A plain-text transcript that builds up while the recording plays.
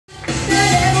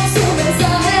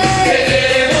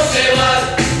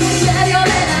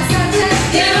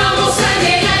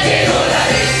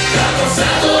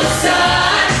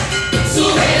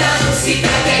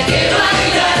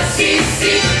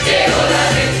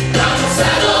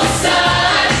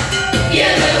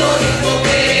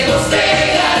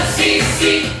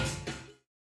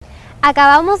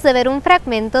Acabamos de ver un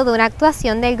fragmento de una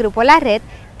actuación del grupo La Red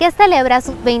que celebra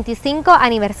su 25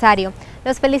 aniversario.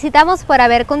 Los felicitamos por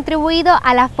haber contribuido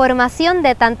a la formación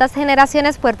de tantas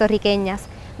generaciones puertorriqueñas.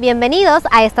 Bienvenidos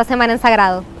a Esta Semana en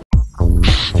Sagrado.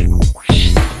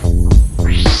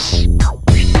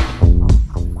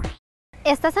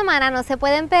 Esta semana no se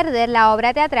pueden perder la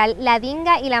obra teatral La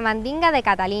Dinga y la Mandinga de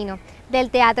Catalino,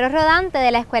 del Teatro Rodante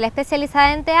de la Escuela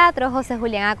Especializada en Teatro José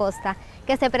Julián Acosta,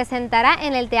 que se presentará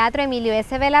en el Teatro Emilio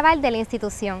S. Belaval de la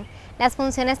institución. Las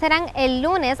funciones serán el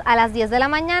lunes a las 10 de la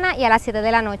mañana y a las 7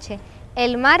 de la noche,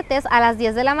 el martes a las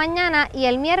 10 de la mañana y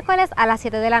el miércoles a las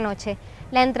 7 de la noche.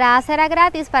 La entrada será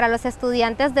gratis para los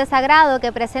estudiantes de Sagrado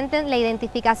que presenten la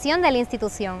identificación de la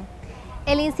institución.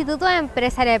 El Instituto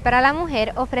Empresarial para la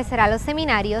Mujer ofrecerá los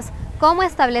seminarios Cómo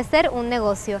establecer un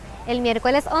negocio, el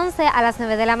miércoles 11 a las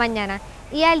 9 de la mañana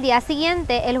y al día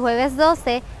siguiente, el jueves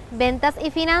 12, Ventas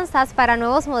y Finanzas para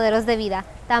Nuevos Modelos de Vida,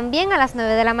 también a las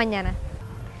 9 de la mañana.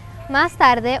 Más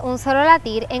tarde, Un Solo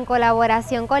Latir, en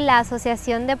colaboración con la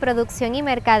Asociación de Producción y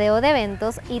Mercadeo de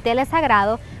Eventos y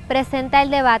Sagrado, presenta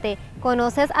el debate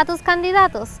 ¿Conoces a tus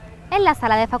candidatos?, en la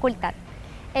sala de facultad.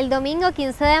 El domingo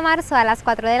 15 de marzo a las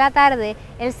 4 de la tarde,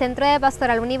 el Centro de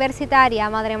Pastoral Universitaria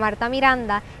Madre Marta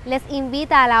Miranda les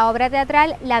invita a la obra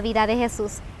teatral La Vida de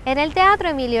Jesús, en el Teatro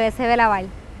Emilio S. Belaval.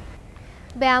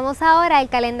 Veamos ahora el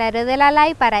calendario de la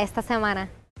LAI para esta semana.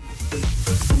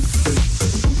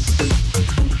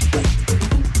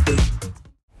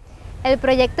 El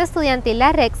proyecto estudiantil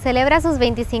La REC celebra sus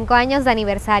 25 años de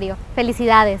aniversario.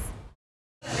 ¡Felicidades!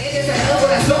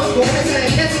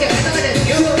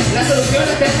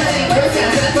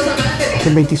 Hace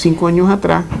 25 años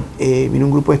atrás vino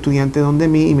un grupo de estudiantes donde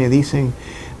mí y me dicen: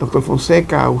 doctor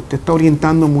Fonseca, usted está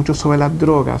orientando mucho sobre las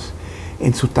drogas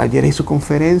en sus talleres y sus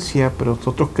conferencias, pero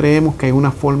nosotros creemos que hay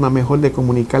una forma mejor de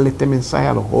comunicarle este mensaje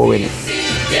a los jóvenes.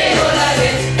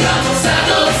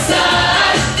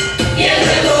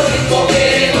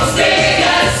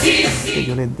 Y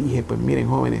yo les dije, pues miren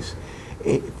jóvenes,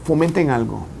 fomenten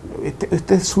algo.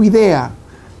 Esta es su idea,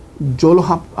 yo los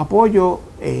apoyo,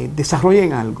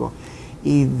 desarrollen algo.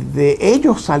 Y de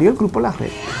ellos salió el grupo La Red,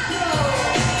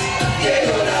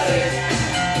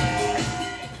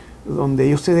 donde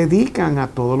ellos se dedican a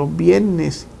todos los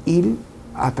viernes ir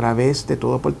a través de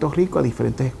todo Puerto Rico a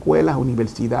diferentes escuelas,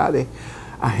 universidades,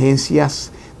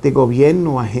 agencias de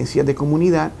gobierno, agencias de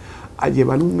comunidad, a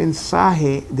llevar un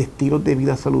mensaje de estilos de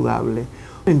vida saludable.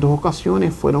 En 2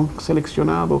 ocasiones fueron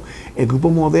seleccionados el grupo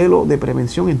modelo de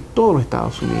prevención en todos los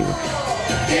Estados Unidos.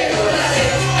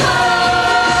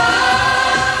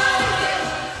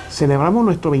 Celebramos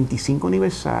nuestro 25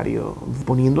 aniversario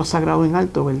poniendo a Sagrado en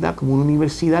alto, ¿verdad?, como una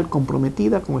universidad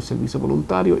comprometida con el servicio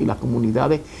voluntario y las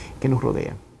comunidades que nos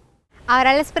rodean.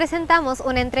 Ahora les presentamos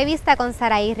una entrevista con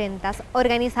Saraí Rentas,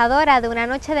 organizadora de Una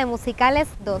Noche de Musicales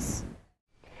 2.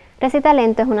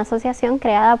 Recitalento es una asociación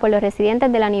creada por los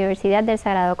residentes de la Universidad del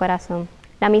Sagrado Corazón.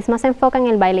 La misma se enfoca en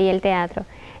el baile y el teatro.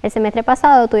 El semestre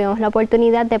pasado tuvimos la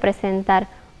oportunidad de presentar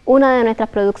una de nuestras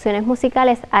producciones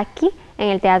musicales aquí en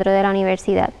el Teatro de la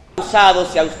Universidad.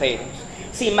 Usados y austeros,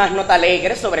 sin más nota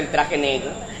alegre sobre el traje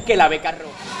negro que la beca roja.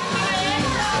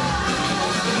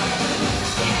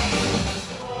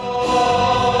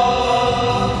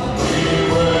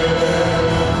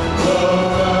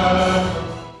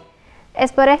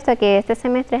 Es por esto que este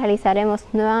semestre realizaremos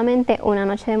nuevamente Una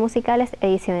Noche de Musicales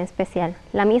edición especial.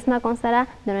 La misma constará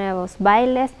de nuevos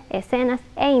bailes, escenas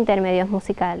e intermedios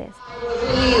musicales.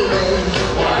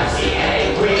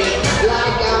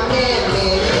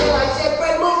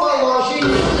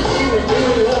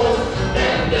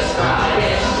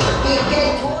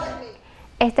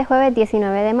 Este jueves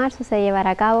 19 de marzo se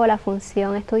llevará a cabo la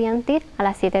función estudiantil a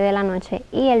las 7 de la noche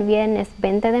y el viernes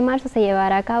 20 de marzo se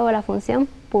llevará a cabo la función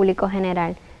público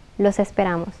general. Los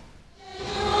esperamos.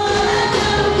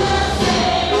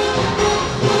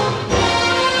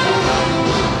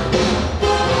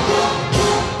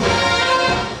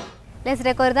 Les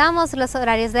recordamos los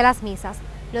horarios de las misas.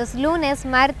 Los lunes,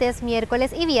 martes,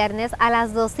 miércoles y viernes a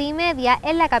las 12:30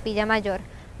 en la Capilla Mayor.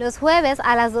 Los jueves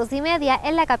a las 2:30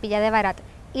 en la Capilla de Barat.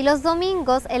 Y los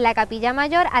domingos en la Capilla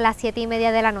Mayor a las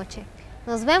 7:30 de la noche.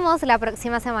 Nos vemos la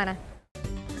próxima semana.